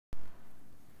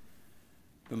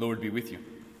The Lord be with you.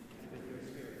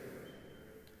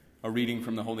 A reading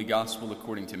from the Holy Gospel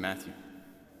according to Matthew.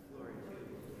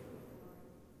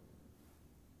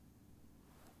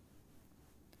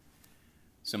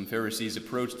 Some Pharisees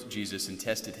approached Jesus and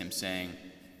tested him, saying,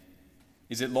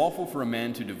 "Is it lawful for a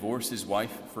man to divorce his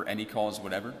wife for any cause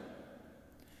whatever?"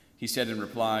 He said in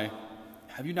reply,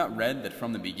 "Have you not read that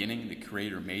from the beginning the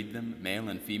Creator made them male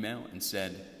and female, and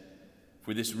said,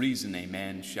 'For this reason a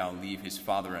man shall leave his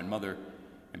father and mother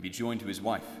and be joined to his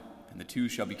wife, and the two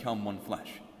shall become one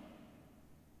flesh'?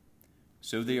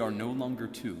 So they are no longer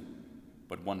two,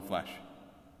 but one flesh.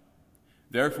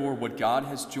 Therefore, what God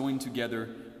has joined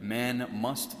together, man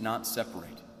must not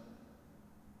separate."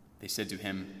 They said to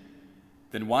him,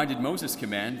 "Then why did Moses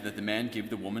command that the man give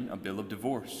the woman a bill of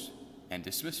divorce and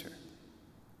dismiss her?"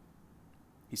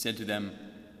 He said to them,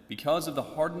 "Because of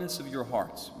the hardness of your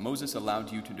hearts, Moses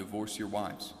allowed you to divorce your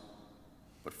wives.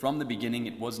 But from the beginning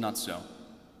it was not so.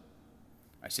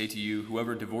 I say to you,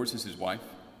 whoever divorces his wife,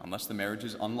 unless the marriage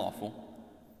is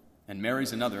unlawful, and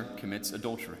marries another, commits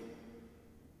adultery."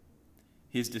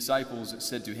 His disciples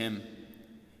said to him,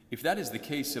 "If that is the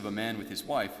case of a man with his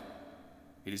wife,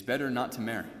 it is better not to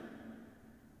marry."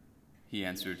 He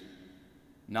answered,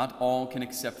 "Not all can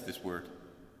accept this word,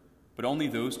 but only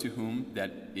those to whom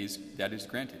that is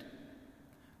granted.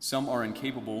 Some are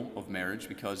incapable of marriage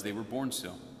because they were born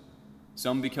so,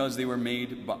 some because they were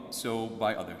made so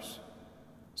by others,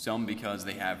 some because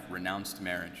they have renounced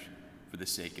marriage for the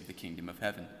sake of the kingdom of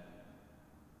heaven.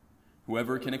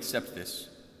 Whoever can accept this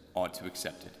ought to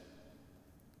accept it."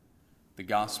 The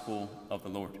Gospel of the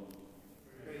Lord.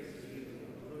 Praise to you,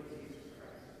 Lord Jesus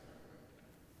Christ.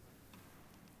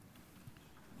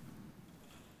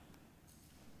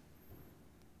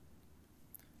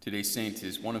 Today's saint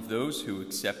is one of those who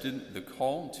accepted the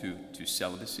call to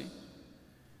celibacy,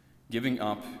 giving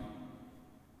up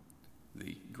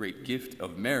the great gift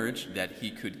of marriage that he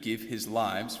could give his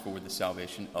lives for the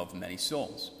salvation of many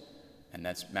souls. And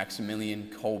that's Maximilian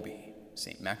Kolbe,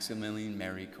 St. Maximilian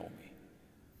Mary Kolbe,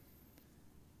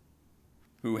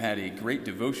 who had a great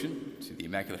devotion to the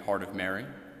Immaculate Heart of Mary.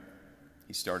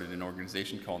 He started an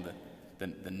organization called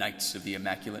the Knights of the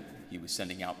Immaculate. He was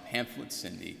sending out pamphlets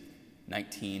in the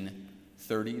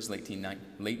 1930s,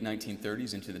 late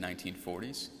 1930s into the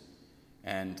 1940s.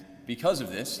 And because of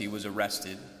this, he was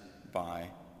arrested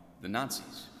by the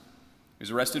Nazis. He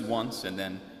was arrested once and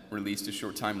then released a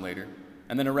short time later,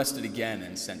 and then arrested again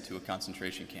and sent to a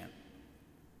concentration camp.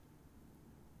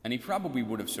 And he probably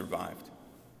would have survived.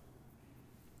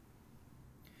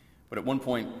 But at one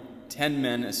point, one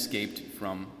man escaped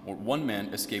from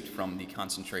the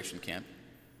concentration camp,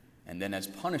 and then as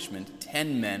punishment,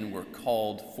 10 men were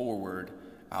called forward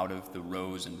out of the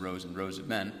rows and rows and rows of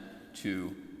men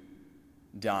to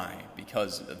die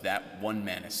because of that one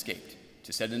man escaped,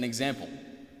 to set an example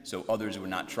so others would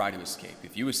not try to escape.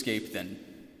 If you escape, then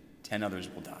 10 others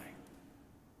will die.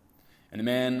 And a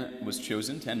man was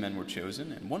chosen, 10 men were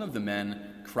chosen, and one of the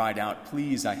men cried out,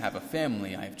 "Please, I have a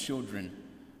family, I have children,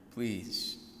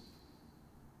 please."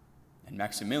 And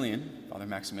Father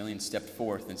Maximilian stepped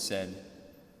forth and said,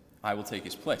 "I will take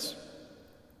his place."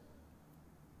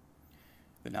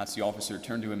 The Nazi officer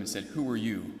turned to him and said, "Who are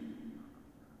you?"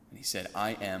 And he said,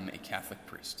 "I am a Catholic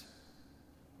priest."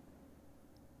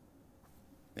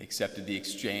 They accepted the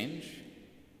exchange,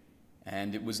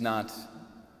 and it was not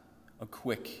a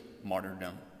quick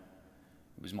martyrdom.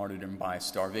 It was martyrdom by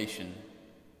starvation.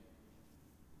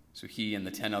 So he and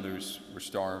the 10 others were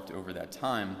starved over that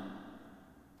time.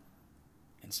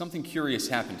 And something curious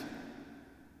happened.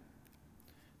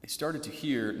 They started to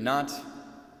hear not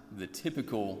the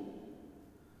typical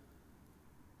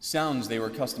sounds they were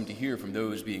accustomed to hear from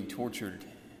those being tortured,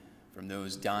 from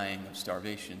those dying of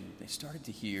starvation. They started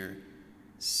to hear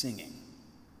singing.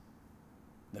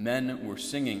 The men were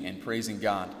singing and praising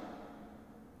God,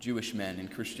 Jewish men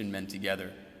and Christian men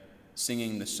together,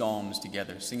 singing the psalms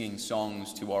together, singing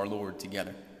songs to our Lord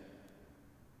together.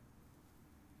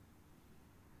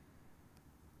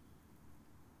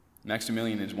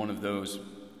 Maximilian is one of those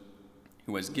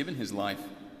who has given his life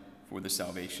for the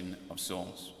salvation of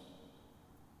souls.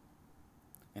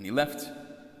 And he left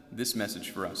this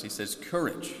message for us. He says,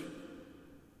 "Courage.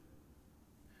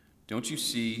 Don't you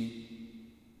see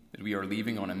that we are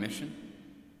leaving on a mission?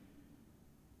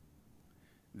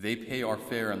 They pay our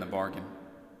fare in the bargain.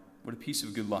 What a piece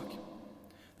of good luck.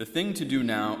 The thing to do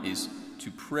now is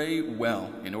to pray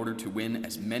well in order to win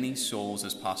as many souls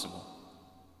as possible.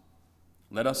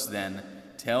 Let us then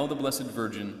tell the Blessed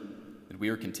Virgin that we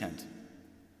are content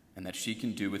and that she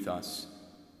can do with us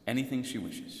anything she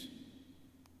wishes."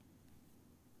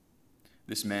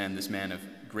 This man of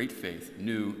great faith,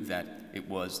 knew that it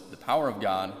was the power of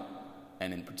God,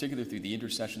 and in particular through the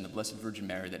intercession of the Blessed Virgin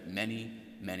Mary, that many,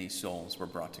 many souls were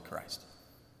brought to Christ.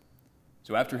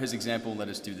 So after his example, let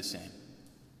us do the same.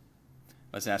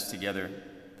 Let's ask together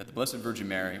that the Blessed Virgin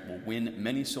Mary will win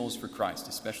many souls for Christ,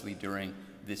 especially during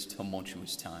this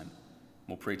tumultuous time.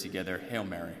 We'll pray together, Hail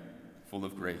Mary, full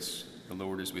of grace, the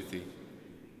Lord is with thee.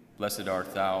 Blessed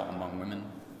art thou among women,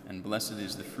 and blessed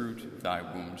is the fruit of thy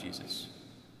womb, Jesus.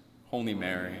 Holy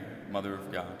Mary, Mother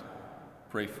of God,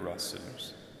 pray for us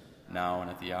sinners, now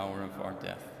and at the hour of our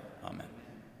death. Amen.